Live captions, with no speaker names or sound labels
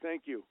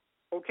Thank you.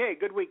 Okay,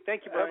 good week.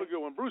 Thank you, Brian. Have a good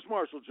one. Bruce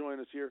Marshall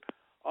join us here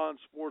on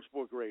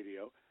Sportsbook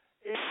Radio.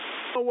 And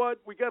you know what?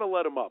 We got to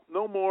let him up.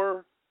 No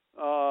more.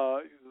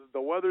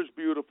 The weather's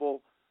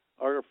beautiful.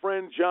 Our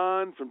friend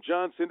John from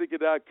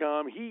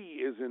johnsyndicate.com,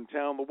 he is in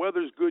town. The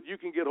weather's good. You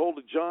can get hold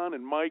of John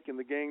and Mike and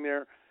the gang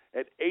there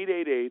at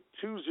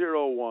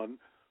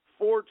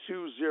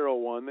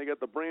 888-201-4201. They got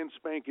the brand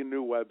spanking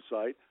new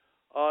website.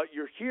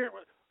 You're here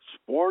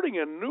sporting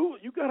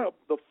you got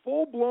the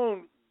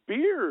full-blown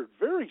beard,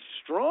 very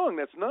strong.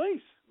 That's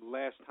nice.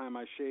 Last time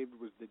I shaved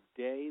was the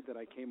day that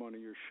I came on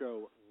your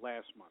show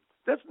last month.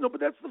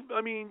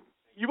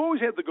 You've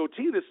always had the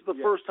goatee. This is the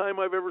first time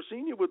I've ever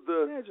seen you with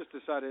the... Yeah, I just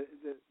decided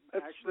that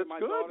actually my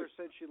daughter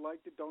said she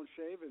liked it, don't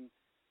shave, and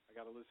I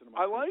got to listen to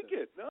my I like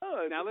it.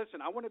 No, now,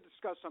 listen, I want to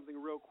discuss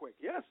something real quick.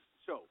 Yes.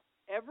 So,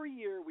 every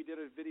year we did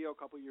a video a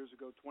couple years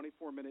ago,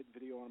 24-minute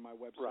video on my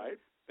website. Right.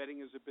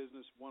 Betting is a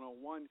Business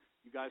 101.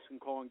 You guys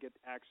can call and get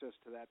access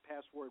to that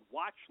password.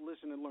 Watch,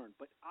 listen, and learn.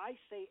 But I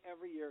say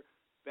every year,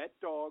 bet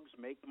dogs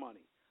make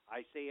money.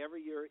 I say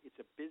every year,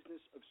 it's a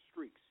business of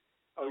streaks.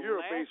 Oh,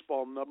 you're a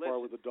baseball nutbar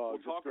with the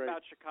dogs. We'll talk great.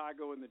 about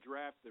Chicago in the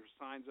draft. There's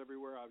signs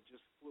everywhere. I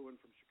just flew in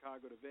from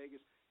Chicago to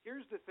Vegas.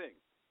 Here's the thing.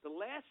 The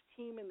last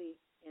team in the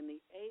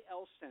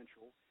AL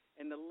Central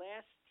and the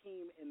last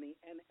team in the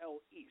NL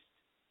East,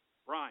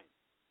 Brian,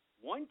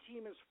 one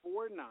team is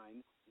 4-9,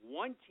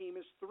 one team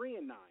is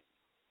 3-9.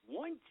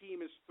 One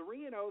team is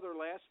 3-0 their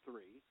last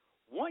three.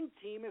 One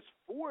team is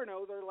 4-0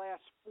 their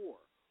last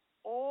four.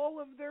 All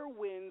of their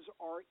wins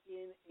are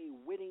in a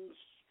winning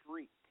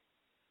streak.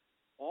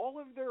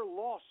 All of their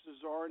losses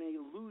are in a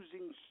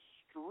losing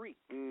streak.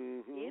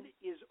 Mm-hmm. It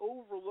is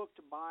overlooked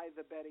by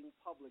the betting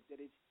public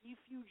that it's if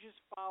you just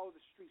follow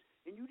the streaks,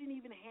 and you didn't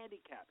even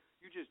handicap.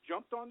 You just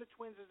jumped on the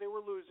Twins as they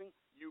were losing.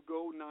 You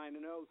go 9-0.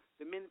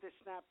 The minute the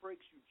snap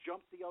breaks, you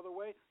jump the other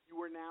way.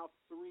 You are now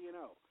 3-0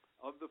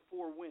 of the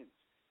 4 wins.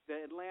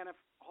 The Atlanta,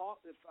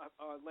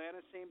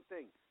 same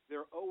thing.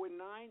 They're 0-9.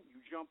 You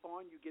jump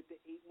on, you get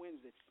the 8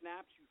 wins. It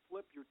snaps, you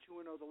flip, you're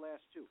 2-0 the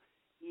last 2.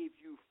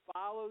 If you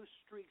follow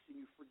streaks and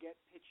you forget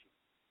pitching,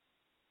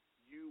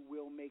 you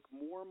will make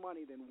more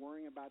money than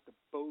worrying about the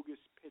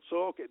bogus pitching.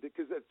 So, okay,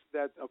 because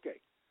that's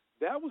okay.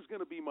 That was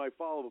going to be my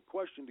follow-up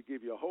question to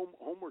give you a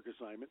homework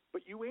assignment,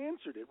 but you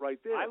answered it right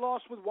there. I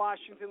lost with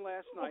Washington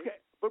last night. Okay,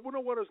 but what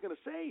I was going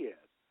to say is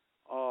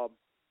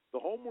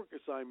the homework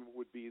assignment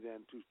would be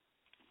then to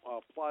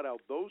plot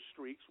out those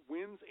streaks,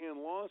 wins and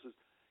losses,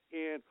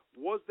 and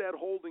was that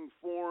holding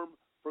form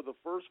for the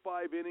first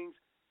 5 innings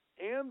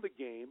and the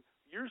game?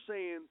 You're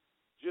saying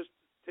just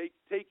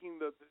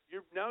taking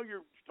you're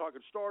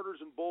talking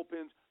starters and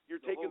bullpens. You're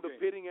taking the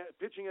pitching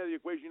out of the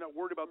equation. You're not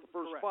worried about the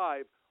first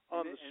 5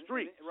 on the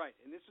streak. Right,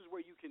 and this is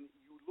where you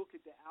look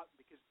at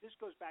because this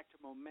goes back to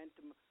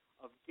momentum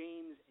of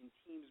games and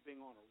teams being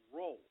on a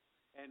roll.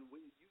 And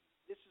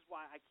this is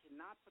why I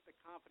cannot put the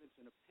confidence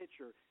in a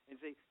pitcher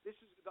and say,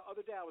 the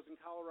other day I was in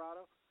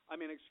Chicago.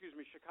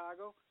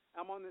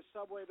 I'm on this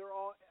subway. They're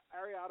all,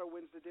 Arrieta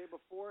wins the day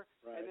before,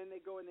 right. And then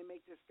they go and they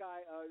make this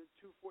guy,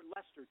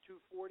 Lester,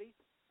 240,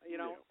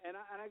 and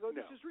I go,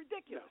 this is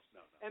ridiculous.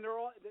 No. And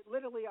they're all,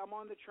 literally, I'm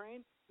on the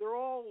train. They're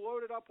all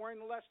loaded up wearing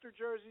the Lester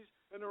jerseys,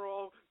 and they're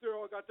all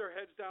got their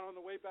heads down on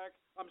the way back.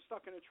 I'm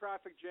stuck in a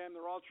traffic jam.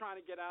 They're all trying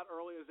to get out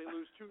early as they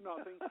lose 2-0.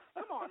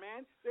 Come on,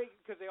 man.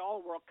 Because they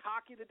all were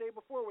cocky the day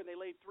before when they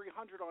laid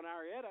 300 on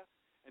Arrieta.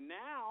 And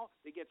now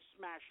they get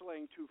smashed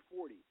laying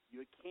 240.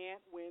 You can't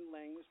win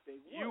laying this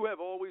big wood. You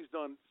have always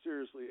done,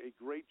 seriously, a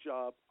great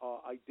job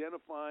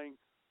identifying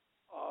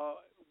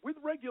with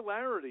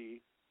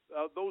regularity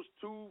those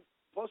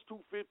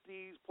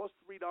 +250s, +$3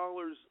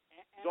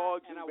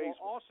 dogs in baseball. And I will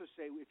also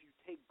say, if you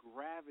take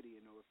gravity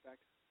into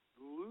effect,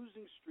 the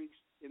losing streaks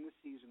in the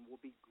season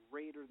will be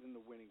greater than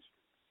the winning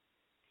streaks.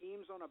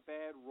 Teams on a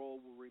bad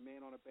roll will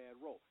remain on a bad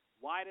roll.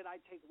 Why did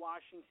I take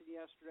Washington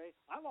yesterday?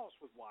 I lost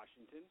with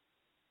Washington.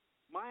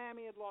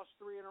 Miami had lost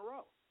 3 in a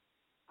row.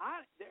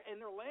 And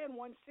they're laying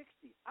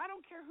 160. I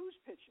don't care who's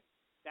pitching.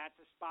 That's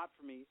a spot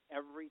for me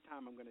every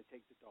time I'm going to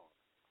take the dog.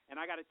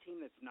 And I got a team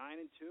that's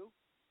 9-2.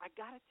 I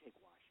got to take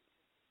Washington.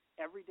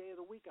 Every day of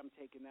the week I'm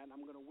taking that, and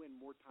I'm going to win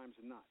more times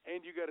than not.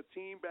 And you got a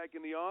team back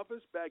in the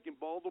office, back in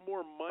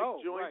Baltimore.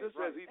 Mike joins us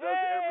as he does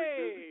every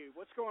Tuesday.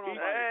 What's going on?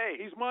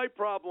 He's my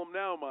problem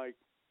now, Mike.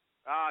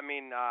 I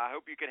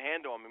hope you can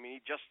handle him. He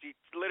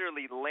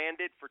literally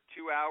landed for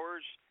 2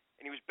 hours,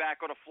 and he was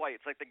back on a flight.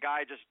 It's like the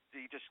guy just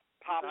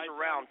pops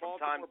around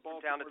from town to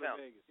town.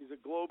 He's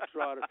a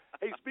globetrotter.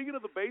 Hey, speaking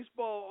of the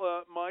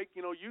baseball, Mike,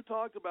 you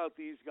talked about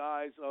these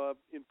guys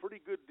in pretty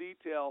good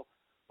detail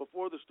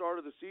before the start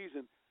of the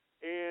season.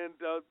 And,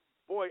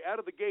 boy,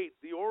 out of the gate,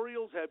 the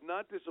Orioles have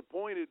not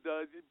disappointed.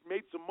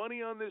 Made some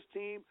money on this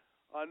team,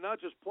 not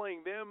just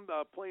playing them,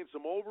 playing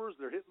some overs.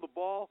 They're hitting the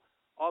ball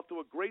off to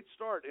a great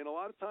start. And a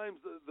lot of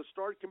times the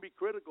start can be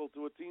critical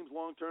to a team's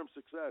long-term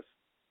success.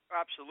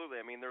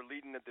 Absolutely. They're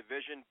leading the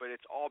division, but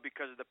it's all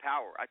because of the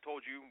power. I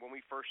told you when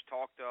we first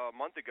talked a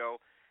month ago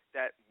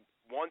that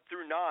 1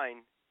 through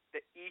 9,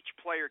 that each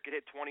player could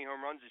hit 20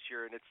 home runs this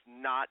year, and it's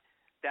not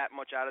that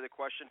much out of the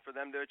question for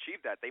them to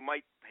achieve that. They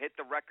might hit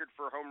the record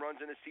for home runs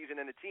in a season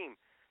in a team.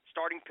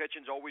 Starting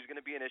pitching is always going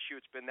to be an issue.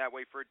 It's been that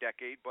way for a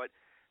decade. But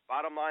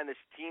bottom line, this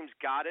team's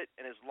got it,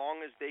 and as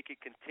long as they could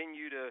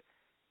continue to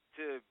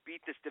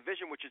beat this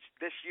division, which is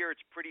this year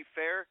it's pretty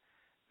fair,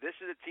 this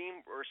is a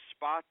team or a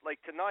spot like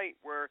tonight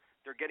where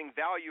they're getting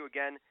value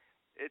again.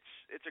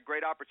 It's a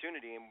great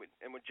opportunity. And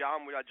with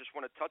John, I just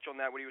want to touch on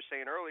that, what he was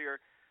saying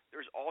earlier.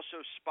 There's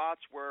also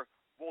spots where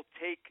we'll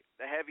take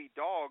the heavy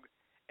dog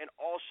and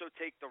also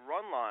take the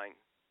run line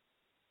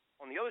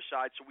on the other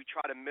side, so we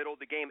try to middle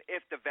the game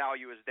if the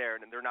value is there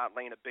and they're not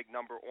laying a big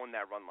number on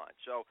that run line.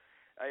 So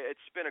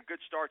it's been a good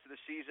start to the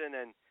season,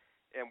 and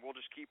we'll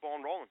just keep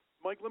on rolling.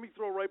 Mike, let me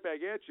throw right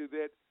back at you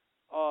that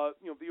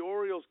the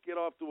Orioles get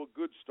off to a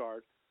good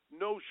start.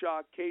 No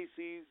shock,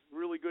 Casey's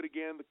really good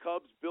again. The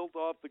Cubs built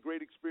off the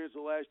great experience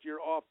of last year,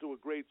 off to a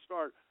great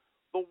start.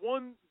 The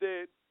one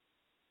that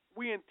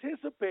we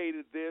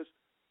anticipated this,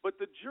 but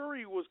the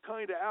jury was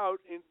kind of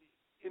out, and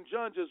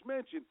John just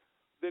mentioned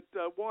that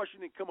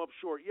Washington come up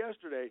short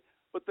yesterday,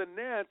 but the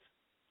Nats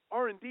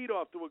are indeed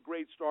off to a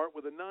great start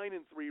with a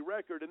 9-3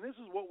 record, and this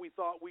is what we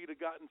thought we'd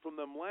have gotten from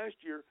them last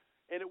year,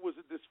 and it was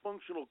a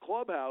dysfunctional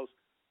clubhouse,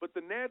 but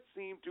the Nats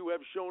seem to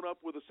have shown up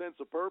with a sense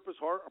of purpose.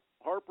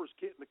 Harper's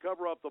getting the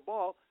cover off the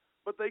ball,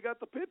 but they got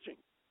the pitching.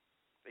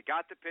 They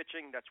got the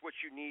pitching. That's what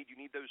you need. You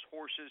need those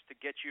horses to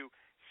get you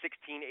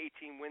 16,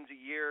 18 wins a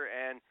year,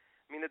 and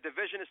I mean, the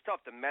division is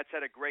tough. The Mets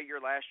had a great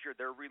year last year.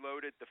 They're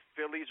reloaded. The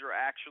Phillies are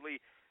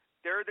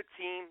they're the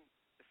team.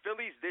 The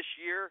Phillies this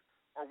year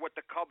are what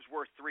the Cubs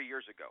were 3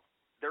 years ago.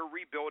 They're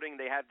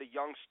rebuilding. They have the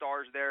young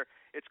stars there.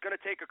 It's going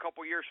to take a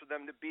couple years for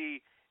them to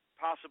be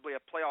possibly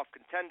a playoff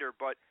contender,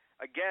 but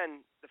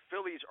again, the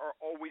Phillies are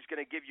always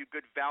going to give you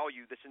good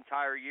value this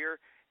entire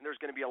year, and there's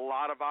going to be a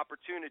lot of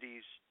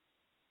opportunities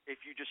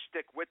if you just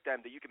stick with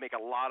them that you can make a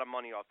lot of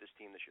money off this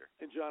team this year.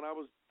 And, John, I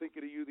was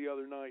thinking of you the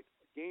other night.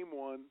 Game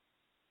 1,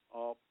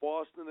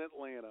 Boston,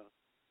 Atlanta,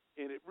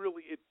 and it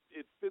really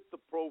it fit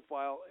the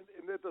profile,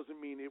 and that doesn't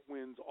mean it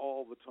wins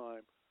all the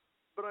time.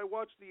 But I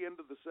watched the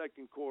end of the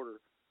second quarter,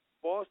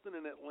 Boston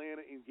and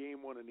Atlanta in Game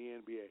 1 in the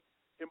NBA.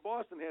 And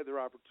Boston had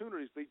their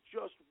opportunities. They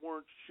just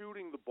weren't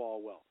shooting the ball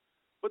well.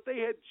 But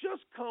they had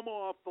just come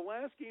off the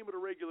last game of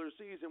the regular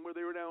season where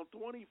they were down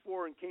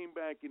 24 and came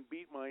back and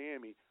beat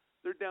Miami.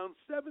 They're down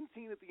 17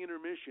 at the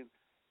intermission,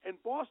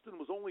 and Boston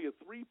was only a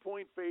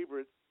 3-point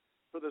favorite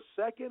for the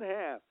second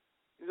half.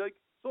 He's like,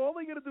 so all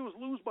they got to do is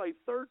lose by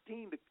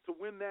 13 to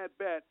win that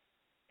bet,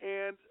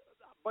 and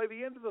by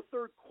the end of the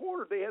third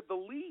quarter, they had the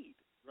lead.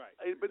 Right.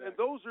 But and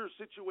those are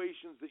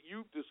situations that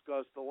you've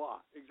discussed a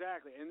lot.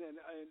 Exactly. And then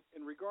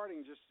and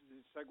regarding just to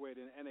segue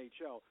to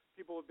NHL,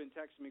 people have been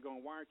texting me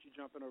going, why aren't you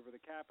jumping over the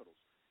Capitals?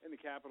 And the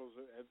Capitals,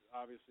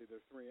 obviously,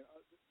 they're 3.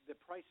 The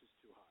price is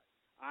too high.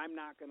 I'm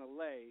not going to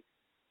lay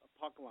a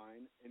puck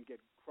line and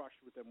get crushed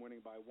with them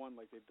winning by 1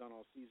 like they've done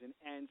all season.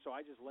 And so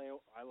I just lay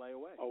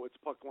away. Oh, it's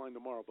puck line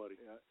tomorrow, buddy.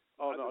 Yeah.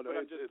 Oh, no,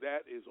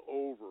 that is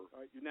over.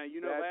 Now,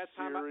 that last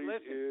time I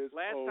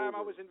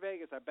over. was in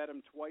Vegas, I bet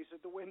them twice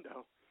at the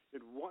window.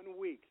 In 1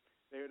 week,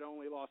 they had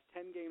only lost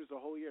 10 games the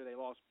whole year. They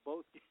lost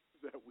both games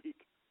that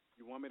week.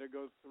 You want me to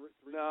go through?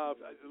 No,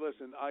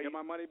 listen. Get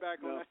my money back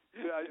on that?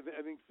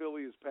 I think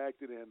Philly has packed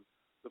it in.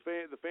 The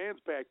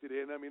fans packed it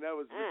in. I mean, that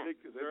was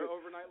ridiculous. Is there an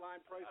overnight line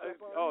price up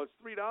on it's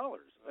 $3.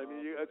 I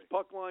mean, it's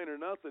puck line or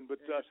nothing.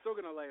 But you're still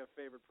going to lay a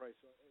favorite price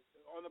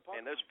on the puck line.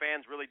 And those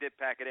fans really did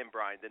pack it in,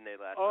 Brian, didn't they,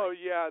 last night? Oh,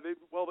 yeah. They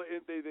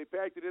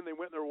packed it in. They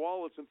went in their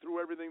wallets and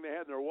threw everything they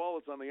had in their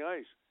wallets on the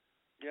ice.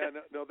 Yeah,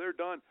 no, they're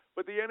done.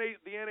 But the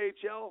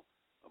NHL,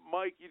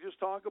 Mike, you just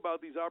talk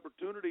about these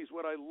opportunities.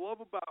 What I love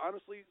about,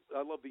 honestly,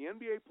 I love the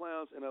NBA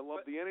playoffs and I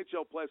love the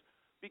NHL playoffs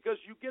because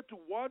you get to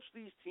watch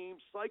these teams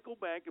cycle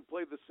back and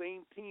play the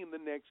same team the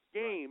next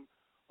game.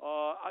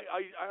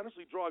 Right. I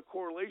honestly draw a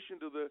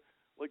correlation to the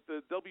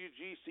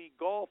WGC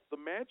golf, the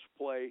match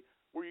play,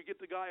 where you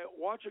get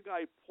watch a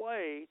guy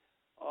play.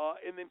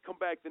 And then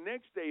come back the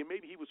next day, and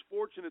maybe he was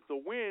fortunate to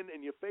win,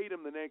 and you fade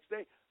him the next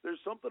day.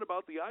 There's something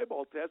about the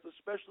eyeball test,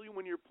 especially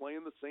when you're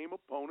playing the same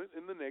opponent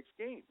in the next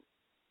game.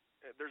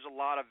 There's a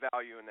lot of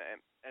value in the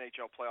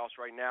NHL playoffs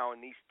right now,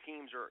 and these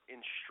teams are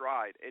in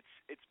stride.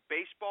 It's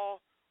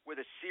baseball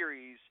with a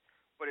series,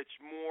 but it's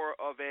more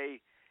of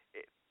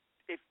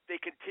if they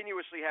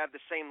continuously have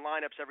the same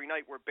lineups every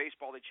night, where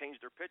baseball they change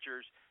their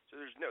pitchers, so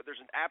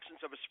there's an absence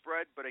of a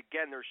spread, but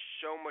again, there's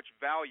so much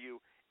value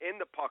in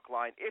the puck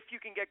line, if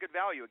you can get good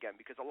value again,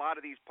 because a lot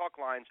of these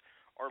puck lines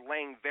are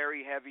laying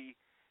very heavy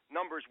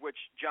numbers, which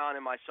John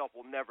and myself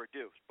will never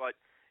do. But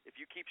if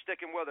you keep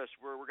sticking with us,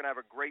 we're going to have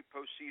a great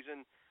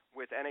postseason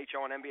with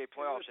NHL and NBA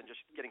playoffs and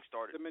just getting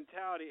started. The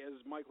mentality,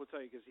 as Mike will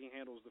tell you, because he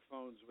handles the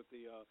phones with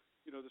the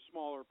the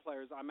smaller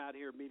players. I'm out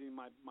here meeting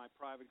my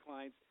private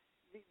clients.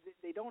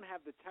 They don't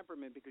have the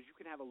temperament, because you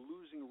can have a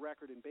losing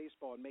record in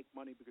baseball and make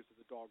money because of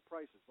the dog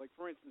prices. Like,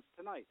 for instance,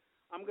 tonight,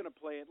 I'm going to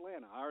play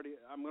Atlanta.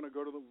 I'm going to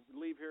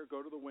leave here,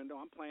 go to the window.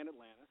 I'm playing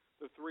Atlanta.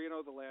 They're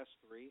 3-0 the last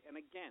 3. And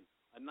again,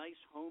 a nice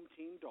home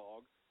team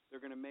dog. They're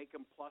going to make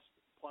them plus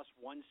plus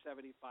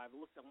 175.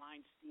 Look, the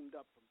line steamed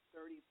up from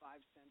 35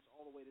 cents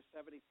all the way to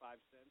 75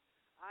 cents.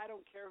 I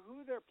don't care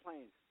who they're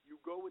playing. You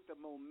go with the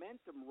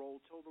momentum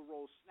roll till the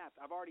roll snaps.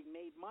 I've already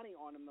made money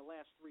on them the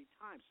last 3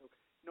 times, so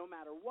no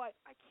matter what,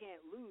 I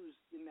can't lose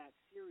in that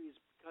series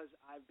because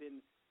I've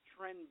been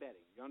trend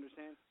betting. You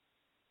understand?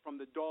 From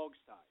the dog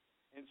side.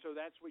 And so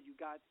that's what you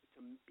got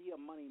to be a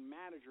money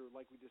manager,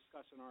 like we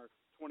discussed in our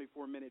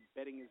 24-minute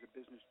betting as a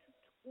business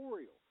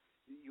tutorial.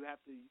 You have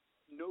to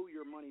know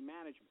your money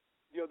management.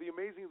 You know, the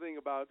amazing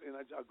thing about, and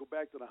I'll go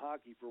back to the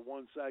hockey for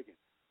 1 second,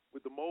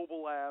 with the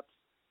mobile apps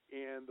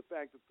and the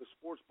fact that the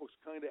sportsbook's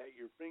kind of at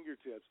your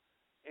fingertips,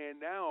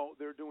 and now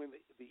they're doing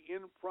the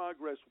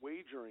in-progress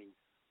wagering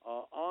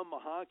on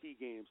the hockey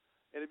games.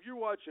 And if you're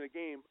watching a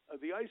game,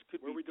 the ice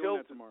could be tilted. Where are we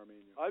doing that tomorrow,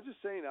 Mania? I'm just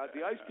saying,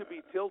 the ice could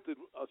be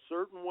tilted a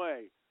certain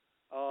way,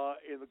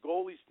 and the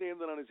goalie's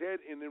standing on his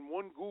head, and in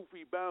one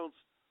goofy bounce,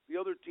 the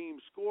other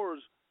team scores,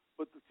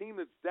 but the team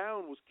that's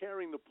down was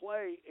carrying the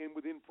play, and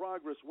with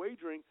in-progress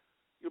wagering,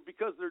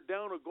 because they're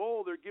down a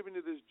goal, they're giving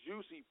you this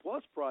juicy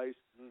plus price.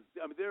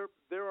 I mean,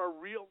 there are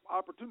real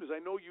opportunities. I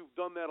know you've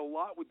done that a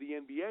lot with the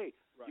NBA.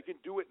 Right. You can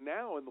do it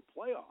now in the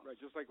playoffs. Right,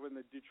 just like when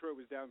the Detroit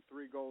was down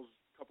 3 goals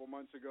a couple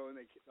months ago,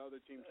 and the other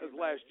team came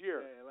last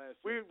year. Yeah,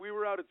 last year. We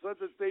were out at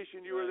Sunset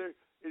Station. You were there.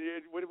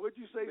 What'd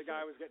you say? The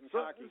guy was getting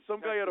cocky. Some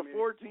guy had a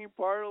 4-team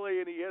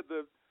parlay, and he had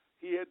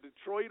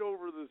Detroit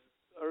over the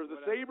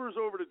Sabres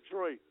over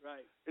Detroit.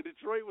 Right. And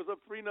Detroit was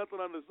up 3-0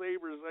 on the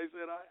Sabres. I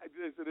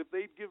said if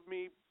they'd give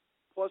me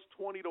plus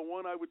 20 to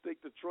 1, I would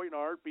take Detroit in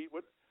a heartbeat.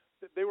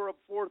 They were up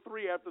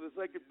 4-3 after the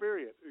second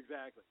period.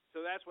 Exactly.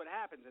 So that's what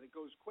happens, and it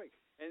goes quick.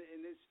 And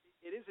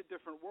it is a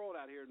different world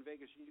out here in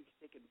Vegas. You can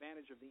take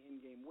advantage of the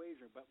in-game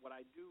wagering. But what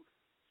I do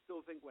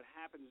still think what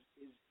happens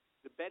is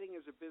the betting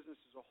as a business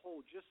as a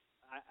whole.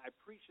 I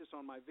preach this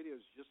on my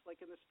videos. Just like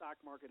in the stock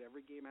market,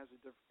 every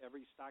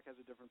stock has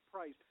a different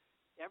price.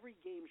 Every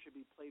game should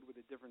be played with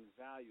a different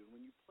value. And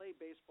when you play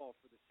baseball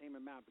for the same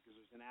amount because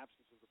there's an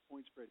absence of the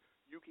point spread,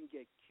 you can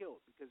get killed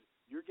because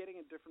you're getting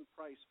a different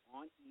price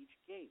on each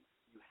game.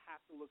 You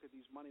have to look at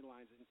these money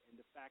lines, and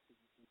the fact that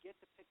you can get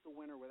to pick the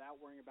winner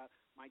without worrying about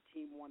my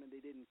team won and they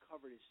didn't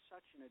cover it is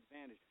such an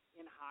advantage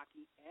in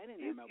hockey and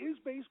in MLB. Is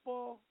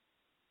baseball,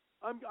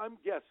 I'm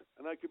guessing,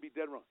 and I could be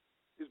dead wrong,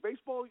 is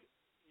baseball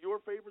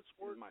your favorite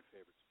sport? It's my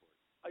favorite sport.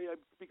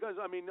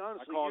 Because, I mean,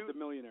 honestly, I call it the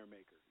millionaire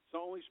maker. It's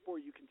the only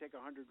sport you can take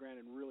 $100,000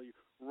 and really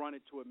run it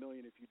to $1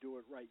 million if you do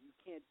it right. You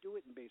can't do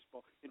it in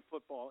baseball, in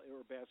football,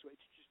 or basketball.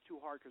 It's just too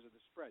hard because of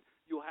the spread.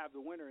 You'll have the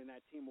winner, and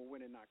that team will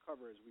win and not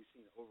cover, as we've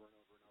seen over and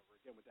over and over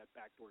again with that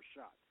backdoor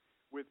shot.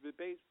 With the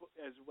baseball,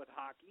 as with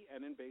hockey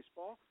and in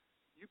baseball,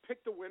 you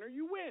pick the winner,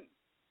 you win.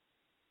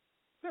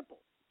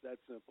 Simple.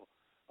 That's simple.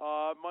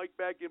 Mike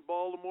back in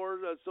Baltimore.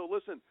 So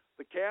listen,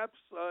 the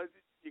Caps.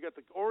 You got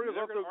the Orioles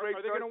off to a great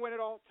start. Are they going to win it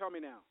all? Tell me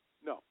now.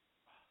 No.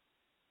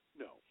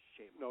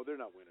 Shame. No, they're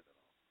not winning at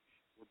all.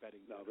 We're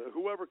betting. No,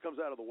 whoever comes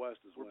out of the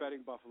West is We're winning.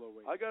 betting Buffalo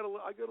wins. I got a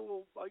little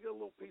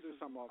piece of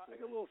something off there.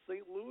 I got a little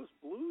St. Louis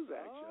Blues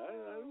action.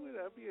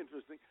 That'd be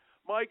interesting.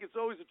 Mike, it's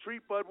always a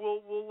treat, bud.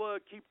 We'll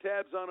keep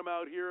tabs on them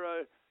out here.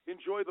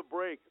 Enjoy the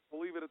break.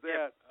 We'll leave it at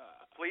that.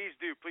 Please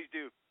do.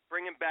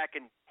 Bring him back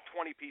in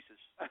 20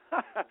 pieces.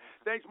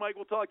 Thanks, Mike.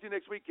 We'll talk to you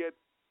next week, kid.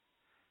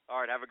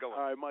 All right, have a good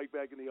one. All right, Mike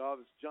back in the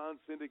office.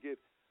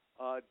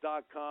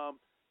 JohnSyndicate.com.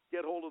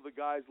 Get hold of the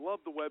guys.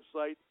 Love the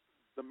website.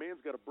 The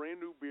man's got a brand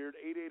new beard.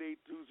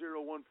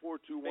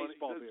 888-201-4221.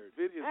 Baseball beard.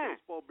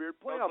 Baseball beard.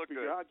 Playoff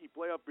beard. Good. Hockey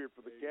playoff beard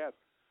for the Cavs.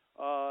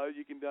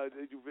 You can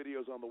they do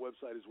videos on the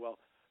website as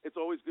well.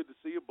 It's always good to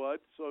see you, bud.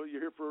 So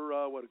you're here for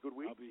a good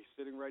week? I'll be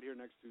sitting right here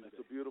next Tuesday.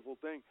 That's a beautiful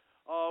thing.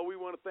 We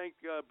want to thank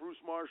Bruce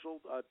Marshall,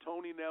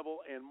 Tony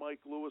Neville, and Mike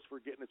Lewis for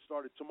getting it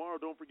started.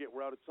 Tomorrow, don't forget,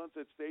 we're out at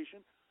Sunset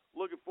Station.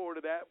 Looking forward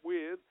to that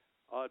with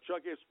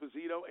Chuck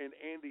Esposito and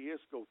Andy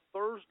Isco.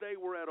 Thursday,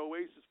 we're at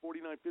Oasis,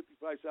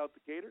 4955 South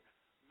Decatur.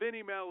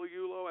 Vinny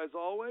Malulo, as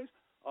always.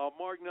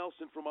 Mark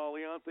Nelson from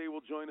Aliante will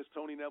join us.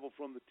 Tony Neville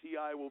from the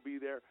TI will be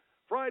there.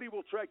 Friday,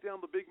 we'll track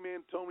down the big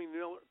man, Tony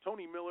Miller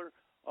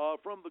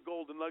from the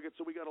Golden Nugget.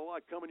 So we got a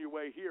lot coming your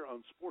way here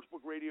on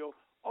Sportsbook Radio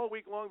all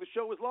week long. The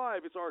show is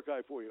live. It's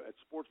archived for you at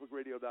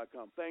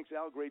sportsbookradio.com. Thanks,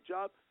 Al. Great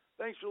job.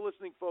 Thanks for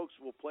listening, folks.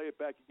 We'll play it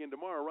back again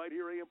tomorrow right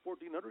here, AM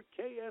 1400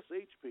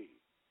 KSHP.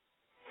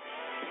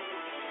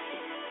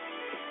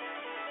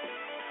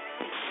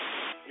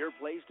 Your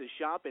place to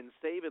shop and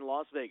save in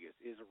Las Vegas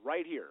is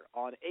right here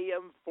on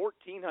AM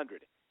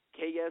 1400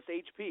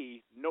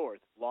 KSHP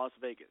North Las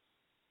Vegas.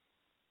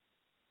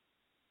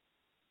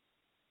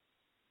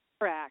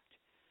 Act.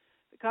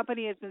 The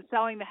company has been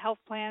selling the health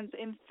plans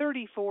in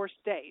 34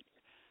 states.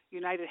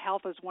 United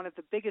Health is one of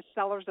the biggest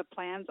sellers of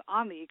plans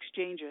on the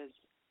exchanges.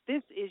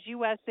 This is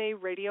USA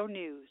Radio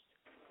News.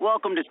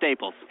 Welcome to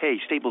Staples. Hey,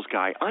 Staples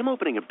guy, I'm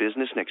opening a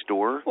business next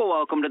door. Well,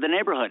 welcome to the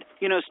neighborhood.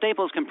 You know,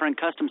 Staples can print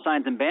custom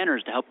signs and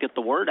banners to help get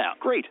the word out.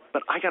 Great,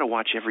 but I gotta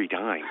watch every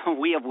dime.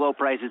 We have low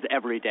prices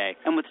every day.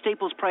 And with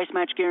Staples Price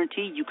Match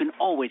Guarantee, you can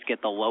always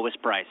get the lowest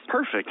price.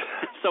 Perfect.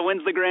 So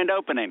when's the grand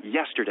opening?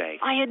 Yesterday.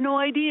 I had no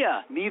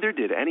idea. Neither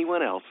did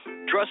anyone else.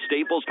 Trust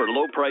Staples for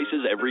low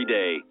prices every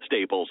day.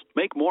 Staples.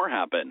 Make more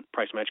happen.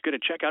 Price match good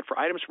at checkout for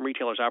items from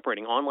retailers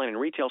operating online in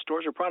retail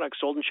stores or products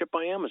sold and shipped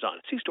by Amazon.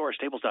 See store or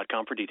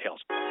staples.com for details.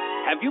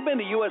 Have you been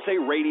to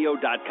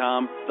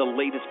usaradio.com? The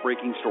latest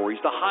breaking stories,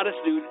 the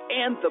hottest news,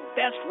 and the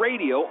best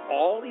radio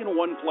all in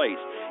one place.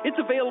 It's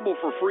available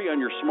for free on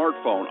your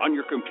smartphone, on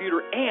your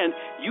computer, and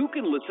you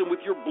can listen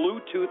with your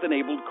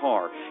Bluetooth-enabled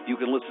car. You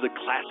can listen to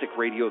classic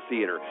radio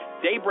theater,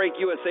 Daybreak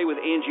USA with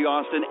Angie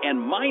Austin, and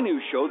my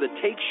new show that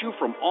takes you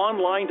from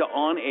online to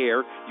on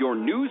air, your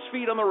news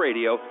feed on the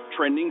radio,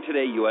 Trending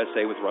Today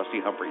USA with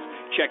Rusty Humphreys.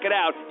 Check it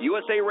out,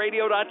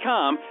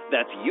 usaradio.com.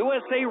 That's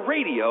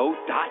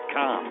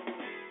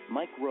usaradio.com.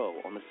 Mike Rowe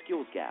on the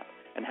Skills Gap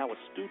and how a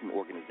student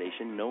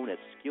organization known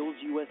as Skills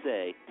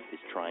USA is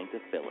trying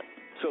to fill it.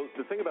 So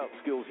the thing about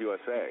Skills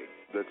USA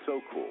that's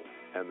so cool,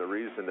 and the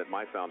reason that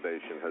my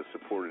foundation has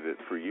supported it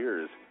for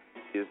years,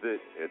 is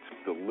that it's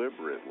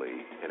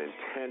deliberately and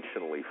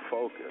intentionally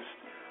focused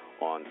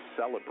on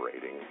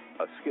celebrating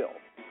a skill.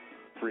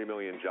 3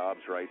 million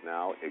jobs right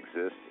now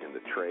exist in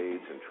the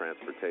trades and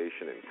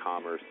transportation and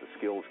commerce. The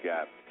Skills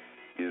Gap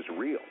is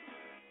real.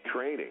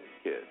 Training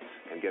kids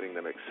and getting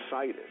them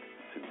excited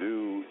to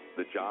do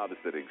the jobs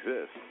that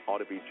exist ought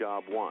to be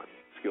job one.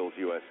 Skills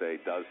USA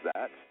does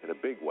that in a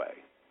big way.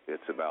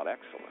 It's about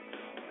excellence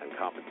and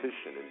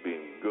competition and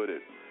being good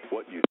at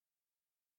what you